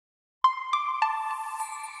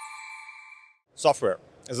Software.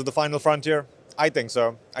 Is it the final frontier? I think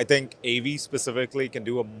so. I think AV specifically can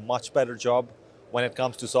do a much better job when it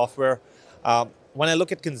comes to software. When I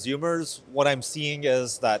look at consumers, what I'm seeing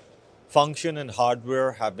is that function and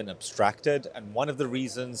hardware have been abstracted. And one of the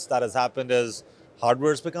reasons that has happened is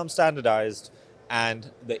hardware has become standardized and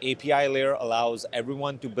the API layer allows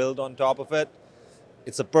everyone to build on top of it.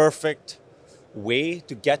 It's a perfect way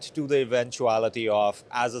to get to the eventuality of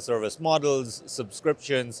as a service models,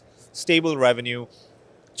 subscriptions, stable revenue,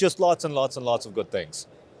 just lots and lots and lots of good things.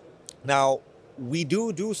 Now, we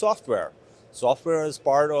do software. Software is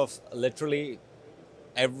part of literally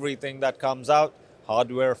everything that comes out.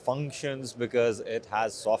 Hardware functions because it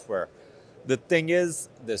has software. The thing is,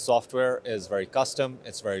 the software is very custom,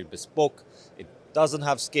 it's very bespoke, it doesn't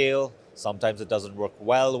have scale, sometimes it doesn't work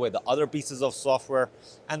well with the other pieces of software,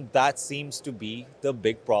 and that seems to be the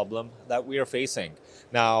big problem that we are facing.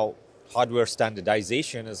 Now, hardware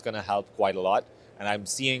standardization is going to help quite a lot, and I'm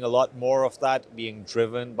seeing a lot more of that being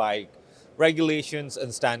driven by regulations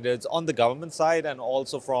and standards on the government side and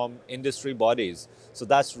also from industry bodies. So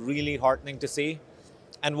that's really heartening to see.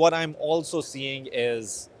 And what I'm also seeing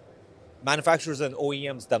is manufacturers and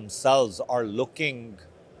OEMs themselves are looking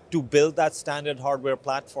to build that standard hardware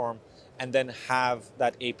platform and then have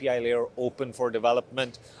that API layer open for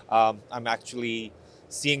development. I'm actually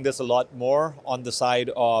seeing this a lot more on the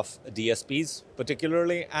side of DSPs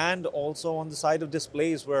particularly, and also on the side of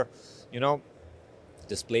displays where, you know,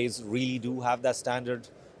 displays really do have that standard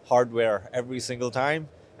hardware every single time,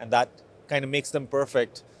 and that kind of makes them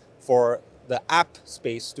perfect for the app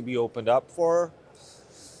space to be opened up for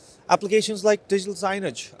applications like digital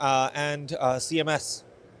signage and CMS.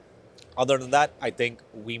 Other than that, I think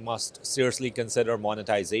we must seriously consider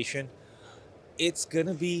monetization. It's going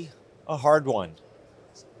to be a hard one.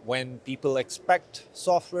 When people expect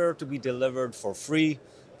software to be delivered for free,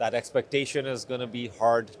 that expectation is going to be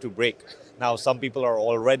hard to break. Now, some people are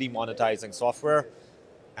already monetizing software,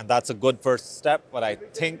 and that's a good first step, but I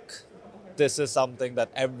think this is something that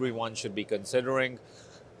everyone should be considering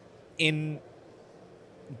in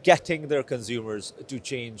getting their consumers to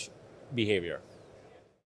change behavior.